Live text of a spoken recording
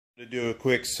To do a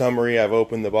quick summary. I've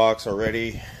opened the box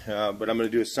already, but I'm going to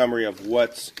do a summary of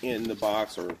what's in the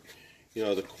box, or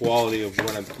the quality of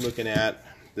what I'm looking at.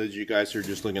 Those of you guys who are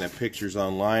just looking at pictures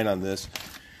online on this,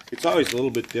 it's always a little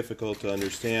bit difficult to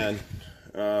understand.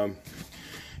 And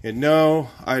no,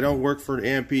 I don't work for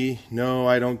Empi. No,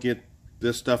 I don't get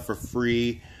this stuff for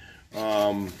free.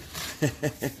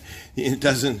 It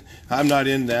doesn't. I'm not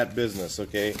in that business.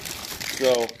 Okay,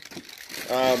 so.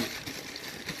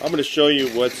 I'm going to show you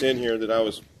what's in here that I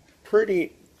was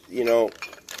pretty,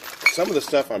 some of the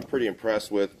stuff I'm pretty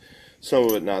impressed with, some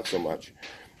of it not so much.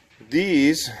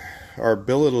 These are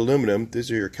billet aluminum.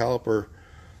 These are your caliper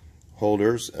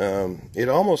holders. It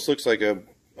almost looks like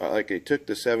they took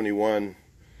the 71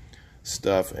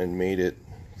 stuff and made it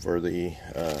for the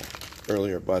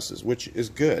earlier buses, which is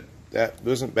good. That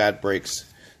wasn't bad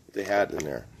brakes that they had in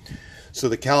there. So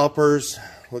the calipers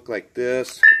look like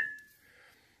this.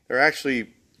 They're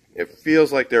actually, it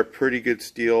feels like they're pretty good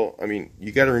steel. I mean,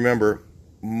 you got to remember,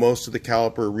 most of the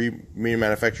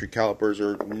remanufactured calipers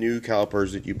or new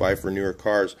calipers that you buy for newer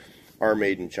cars are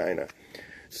made in China.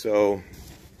 So,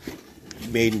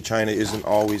 made in China isn't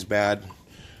always bad,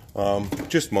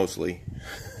 just mostly.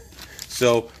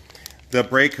 So, the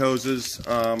brake hoses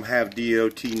have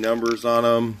DOT numbers on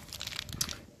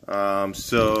them.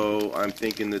 So, I'm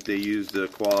thinking that they used the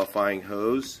qualifying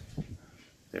hose.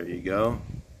 There you go.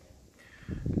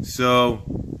 So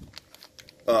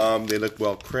they look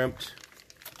well crimped,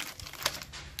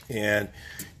 and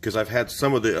because I've had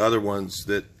some of the other ones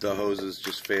that the hoses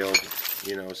just failed,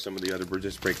 some of the other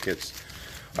disc brake kits.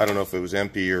 I don't know if it was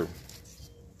Empi or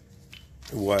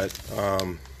what.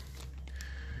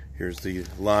 Here's the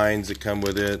lines that come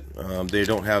with it. They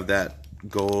don't have that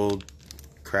gold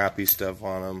crappy stuff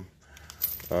on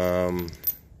them.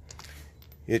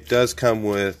 It does come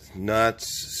with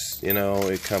nuts,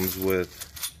 it comes with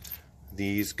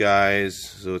these guys,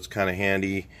 so it's kind of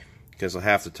handy because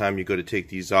half the time you go to take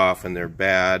these off and they're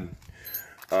bad.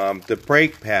 The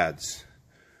brake pads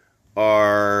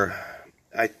are,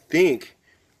 I think,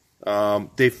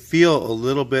 they feel a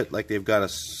little bit like they've got a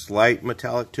slight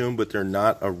metallic to them, but they're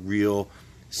not a real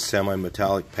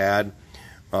semi-metallic pad.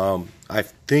 I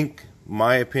think,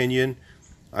 my opinion,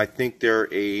 I think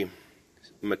they're a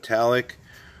metallic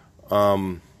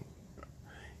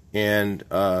and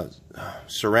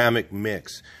ceramic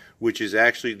mix, which is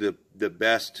actually the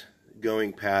best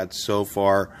going pad so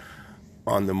far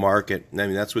on the market. I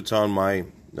mean, that's what's on my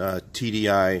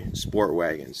TDI Sport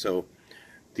Wagon. So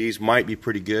these might be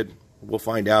pretty good. We'll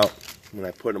find out when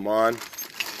I put them on.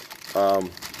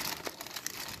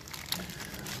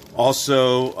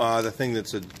 Also, the thing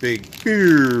that's a big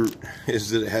is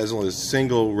that it has only a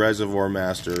single reservoir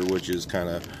master, which is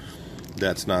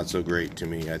that's not so great to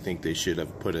me. I think they should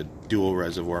have put a dual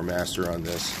reservoir master on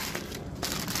this,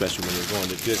 especially when you're going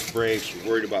to disc brakes. You're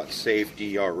worried about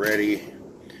safety already,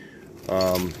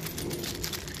 because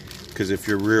if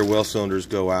your rear wheel cylinders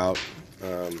go out,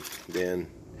 then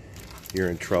you're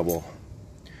in trouble.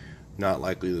 Not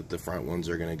likely that the front ones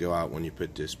are going to go out when you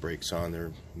put disc brakes on.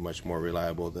 They're much more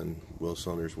reliable than wheel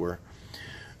cylinders were.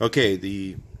 Okay,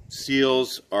 the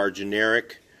seals are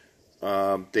generic.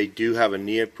 They do have a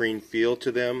neoprene feel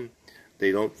to them.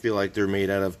 They don't feel like they're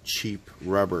made out of cheap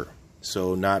rubber,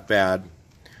 so not bad.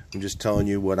 I'm just telling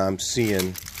you what I'm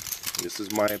seeing. This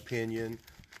is my opinion.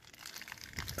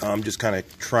 I'm just kind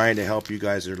of trying to help you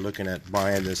guys that are looking at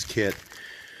buying this kit,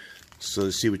 so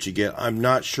to see what you get. I'm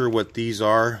not sure what these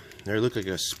are. They look like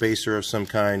a spacer of some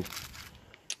kind.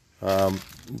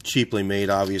 Cheaply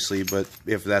made, obviously, but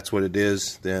if that's what it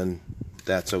is, then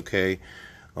that's okay.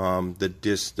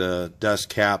 The dust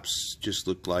caps just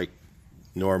look like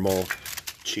normal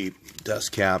cheap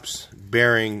dust caps.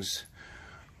 Bearings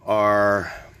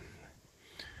are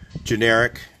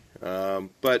generic,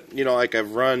 but like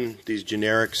I've run these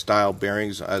generic style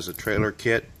bearings as a trailer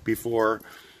kit before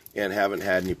and haven't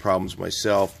had any problems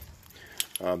myself.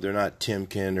 They're not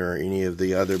Timken or any of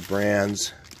the other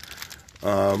brands,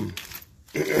 or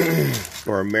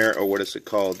what is it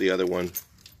called, the other one,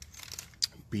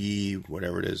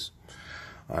 whatever it is,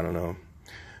 I don't know.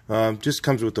 Just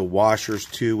comes with the washers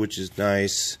too, which is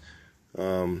nice. I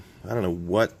don't know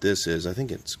what this is. I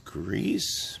think it's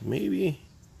grease, maybe.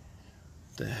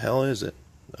 The hell is it?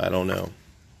 I don't know.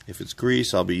 If it's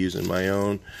grease, I'll be using my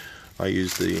own. I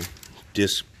use the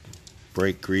disc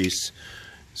brake grease.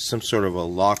 Some sort of a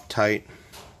Loctite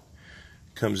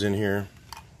comes in here.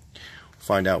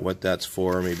 Find out what that's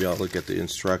for. Maybe I'll look at the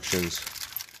instructions.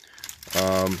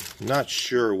 Not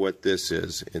sure what this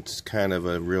is. It's kind of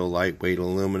a real lightweight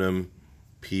aluminum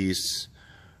piece.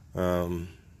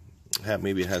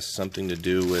 Maybe it has something to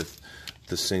do with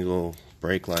the single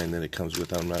brake line that it comes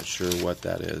with. I'm not sure what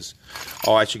that is.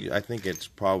 Oh, I think it's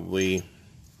probably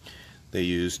they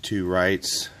use 2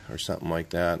 rights or something like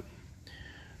that,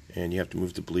 and you have to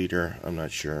move the bleeder. I'm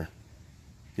not sure.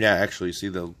 Yeah, actually, see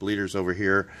the bleeders over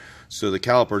here. So the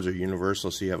calipers are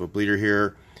universal. So you have a bleeder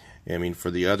here. I mean, for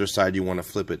the other side, you want to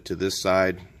flip it to this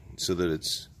side so that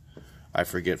it's, I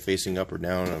forget, facing up or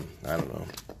down. I don't know.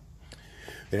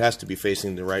 It has to be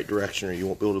facing the right direction or you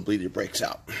won't be able to bleed your brakes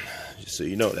out. Just so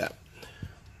you know that.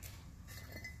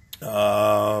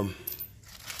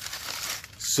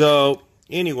 So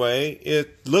anyway,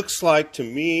 it looks like to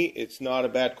me it's not a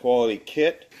bad quality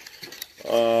kit.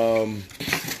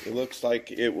 It looks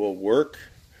like it will work.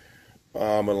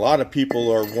 A lot of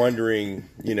people are wondering,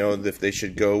 you know, if they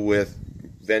should go with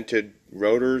vented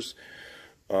rotors.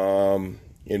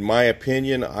 In my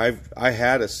opinion, I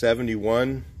had a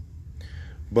 71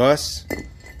 bus,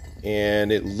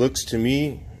 and it looks to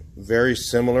me very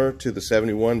similar to the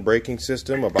 71 braking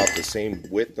system, about the same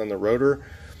width on the rotor,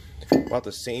 about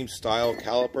the same style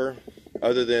caliper,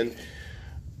 other than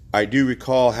I do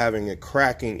recall having a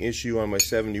cracking issue on my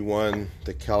 71.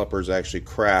 The calipers actually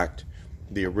cracked,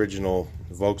 the original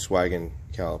Volkswagen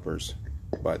calipers,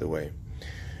 by the way.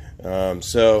 But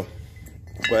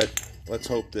let's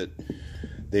hope that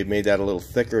they've made that a little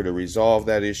thicker to resolve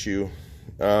that issue.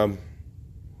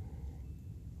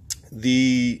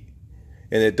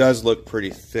 And it does look pretty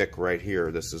thick right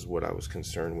here. This is what I was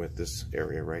concerned with, this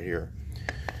area right here.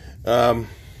 The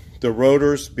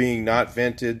rotors being not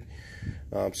vented,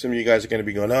 some of you guys are going to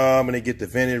be going, oh, I'm going to get the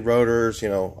vented rotors. You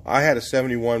know, I had a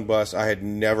 71 bus. I had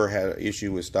never had an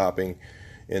issue with stopping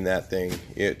in that thing.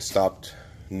 It stopped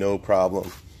no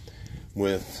problem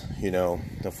with, you know,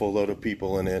 a full load of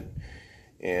people in it.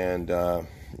 And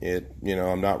you know,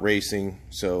 I'm not racing,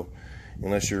 so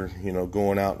unless you're, you know,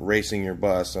 going out racing your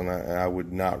bus, and I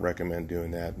would not recommend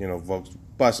doing that. You know,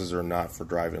 buses are not for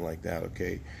driving like that,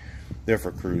 okay? They're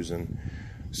for cruising.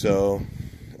 So,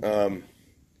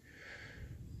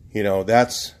 you know,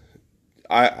 that's,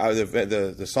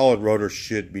 the solid rotor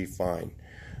should be fine.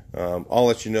 I'll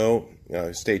let you know.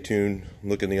 Stay tuned.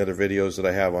 Look in the other videos that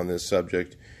I have on this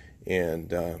subject,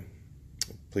 and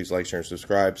please like, share, and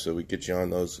subscribe so we get you on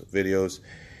those videos.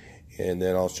 And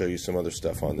then I'll show you some other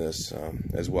stuff on this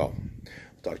as well.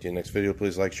 I'll talk to you in the next video.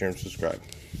 Please like, share, and subscribe.